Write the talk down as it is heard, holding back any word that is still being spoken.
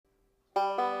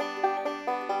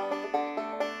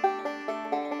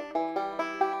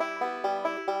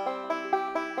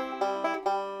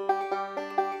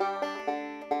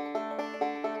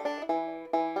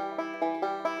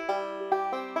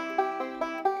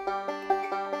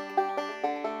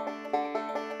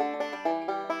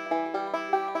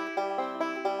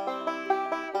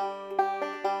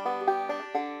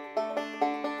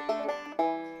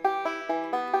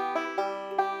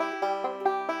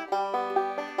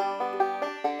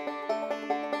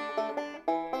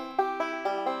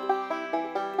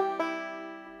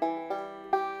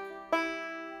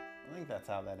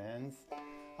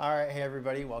All right, hey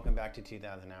everybody, welcome back to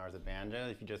 2000 Hours of Banjo.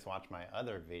 If you just watched my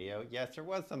other video, yes, there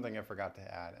was something I forgot to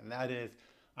add, and that is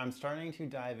I'm starting to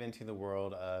dive into the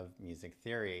world of music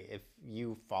theory. If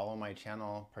you follow my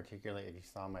channel, particularly if you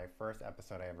saw my first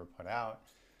episode I ever put out,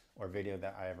 or video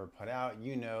that I ever put out,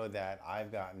 you know that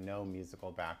I've got no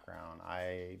musical background.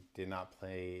 I did not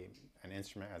play an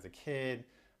instrument as a kid.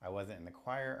 I wasn't in the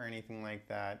choir or anything like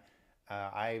that.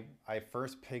 I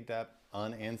first picked up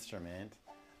an instrument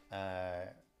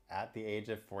at the age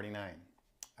of 49.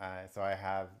 So I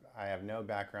have no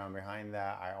background behind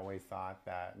that. I always thought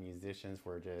that musicians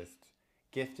were just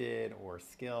gifted or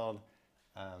skilled,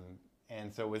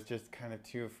 and so was just kind of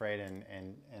too afraid and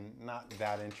not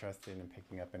that interested in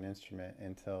picking up an instrument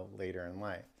until later in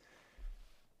life.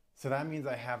 So that means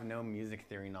I have no music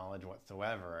theory knowledge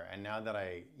whatsoever. And now that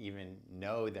I even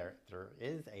know there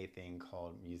is a thing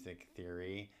called music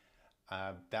theory,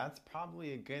 that's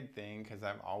probably a good thing because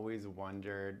I've always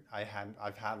wondered. I've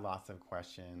had lots of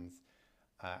questions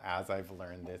as I've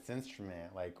learned this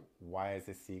instrument, like why is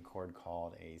a C chord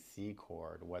called a C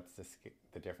chord? What's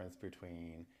the difference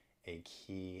between a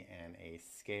key and a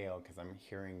scale? Because I'm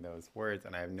hearing those words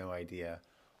and I have no idea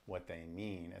what they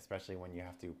mean, especially when you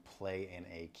have to play in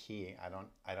a key. I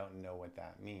don't know what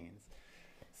that means.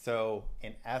 So,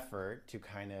 in effort to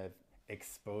kind of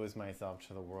expose myself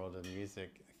to the world of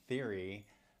music theory,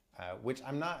 which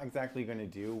I'm not exactly going to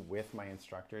do with my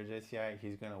instructor just yet.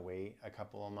 He's going to wait a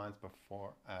couple of months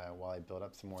before while I build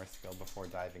up some more skill before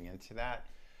diving into that.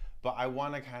 But I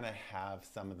want to kind of have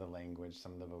some of the language,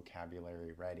 some of the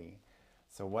vocabulary ready.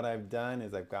 So what I've done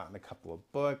is I've gotten a couple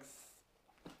of books.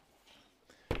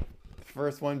 The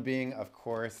first one being, of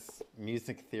course,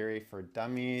 Music Theory for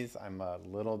Dummies. I'm a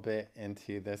little bit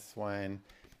into this one.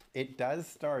 It does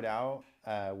start out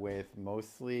with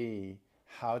mostly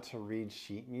how to read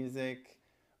sheet music,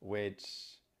 which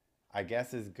I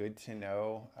guess is good to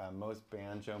know. Most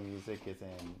banjo music is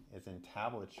in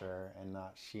tablature and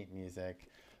not sheet music,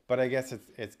 but I guess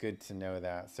it's good to know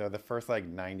that. So the first like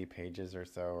 90 pages or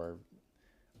so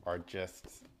are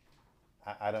just,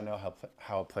 I don't know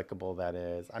how applicable that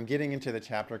is. I'm getting into the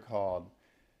chapter called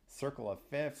Circle of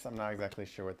Fifths. I'm not exactly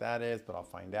sure what that is, but I'll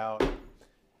find out.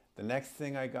 The next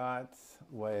thing I got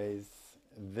was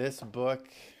this book,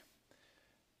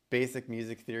 Basic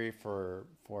Music Theory for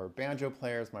Banjo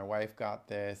Players. My wife got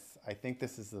this. I think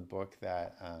this is the book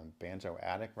that Banjo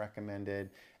Addict recommended.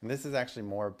 And this is actually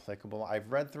more applicable.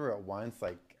 I've read through it once,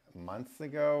 like months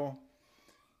ago.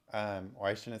 Or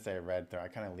I shouldn't say I read through, I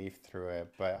kind of leafed through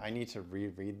it, but I need to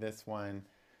reread this one.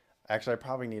 Actually, I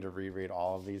probably need to reread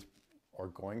all of these, or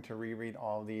going to reread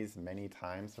all of these many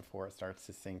times before it starts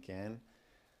to sink in.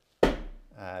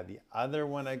 The other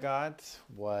one I got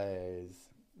was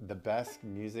the best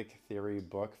music theory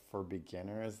book for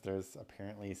beginners. There's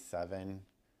apparently 7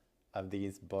 of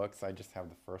these books. I just have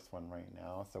the first one right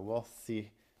now, so we'll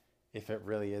see if it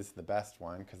really is the best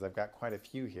one, because I've got quite a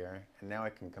few here, and now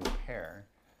I can compare.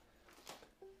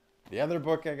 The other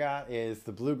book I got is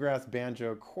the Bluegrass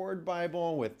Banjo Chord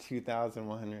Bible with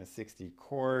 2,160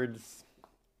 chords.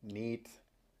 Neat.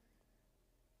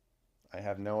 I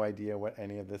have no idea what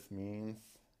any of this means.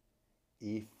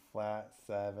 E flat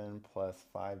 7 plus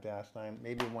 5-9.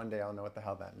 Maybe one day I'll know what the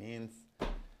hell that means.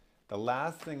 The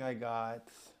last thing I got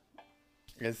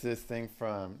is this thing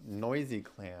from Noisy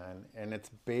Clan, and it's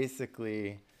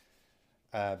basically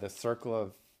the circle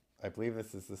of, I believe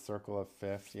this is the Circle of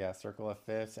Fifths. Yeah, Circle of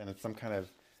Fifths, and it's some kind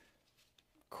of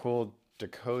cool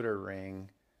decoder ring.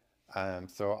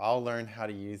 So I'll learn how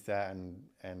to use that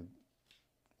and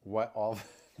what all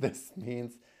this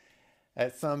means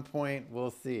at some point.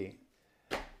 We'll see.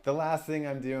 The last thing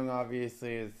I'm doing,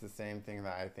 obviously, is the same thing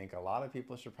that I think a lot of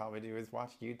people should probably do, is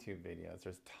watch YouTube videos.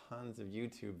 There's tons of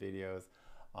YouTube videos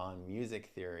on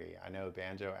music theory. I know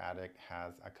Banjo Addict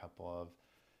has a couple of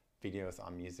videos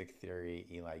on music theory.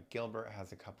 Eli Gilbert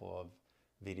has a couple of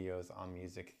videos on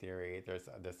music theory. There's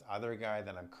this other guy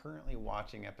that I'm currently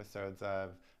watching episodes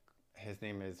of. His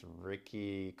name is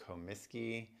Ricky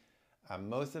Komisky.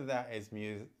 Most of that is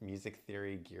music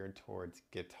theory geared towards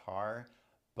guitar,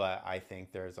 but I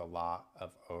think there's a lot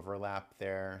of overlap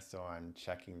there, so I'm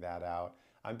checking that out.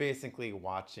 I'm basically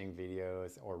watching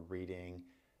videos or reading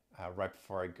right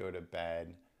before I go to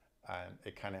bed.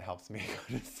 It kind of helps me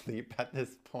go to sleep at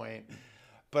this point,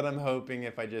 but I'm hoping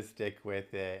if I just stick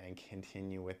with it and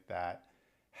continue with that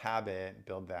habit,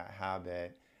 build that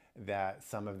habit, that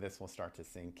some of this will start to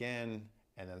sink in,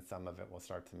 and then some of it will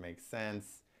start to make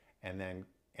sense. And then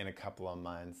in a couple of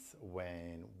months,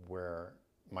 when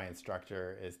my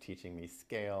instructor is teaching me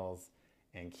scales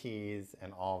and keys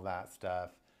and all that stuff,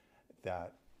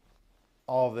 that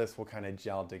all of this will kind of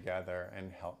gel together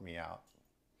and help me out.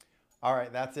 All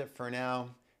right, that's it for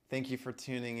now. Thank you for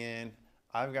tuning in.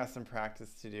 I've got some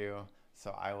practice to do,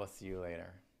 so I will see you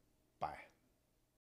later.